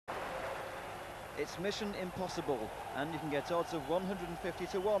It's mission impossible, and you can get odds of 150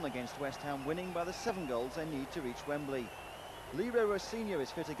 to 1 against West Ham winning by the 7 goals they need to reach Wembley. Leroy Senior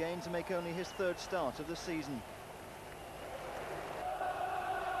is fit again to make only his 3rd start of the season.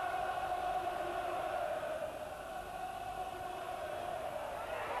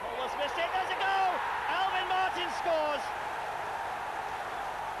 Almost missed it, there's a goal! Alvin Martin scores!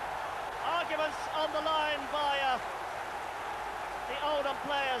 Arguments on the line by the Oldham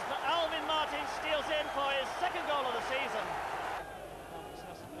players, but Alvin Martin steals in for his 2nd goal of the season. Marcus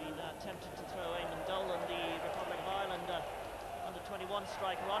hasn't been tempted to throw Eamon Dolan, the Republic of Ireland under-21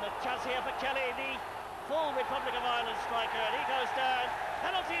 striker, on. A chance here for Kelly, the full Republic of Ireland striker, and he goes down.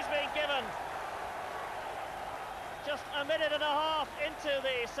 Penalties being given. Just a minute and a half into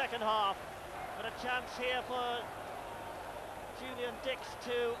the 2nd half, but a chance here for Julian Dix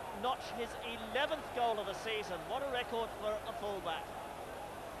to notch his 11th goal of the season. What a record for a fullback.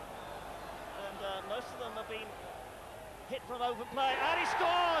 And most of them have been hit from open play, and he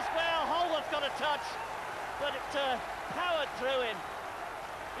scores! Well, Holworth got a touch, but it powered through him.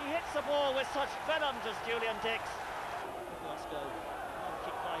 He hits the ball with such venom, does Julian Dix. Glasgow, one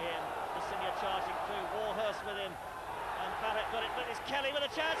kick by him. Messinia charging through, Warhurst with him, and Barrett got it, but it's Kelly with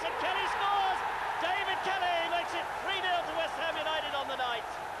a chance, and Kelly scores! David Kelly makes it 3-0 to West Ham United on the night.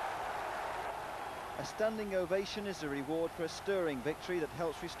 A standing ovation is a reward for a stirring victory that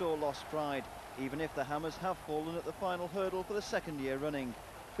helps restore lost pride, even if the Hammers have fallen at the final hurdle for the 2nd year running.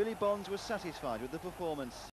 Billy Bonds was satisfied with the performance.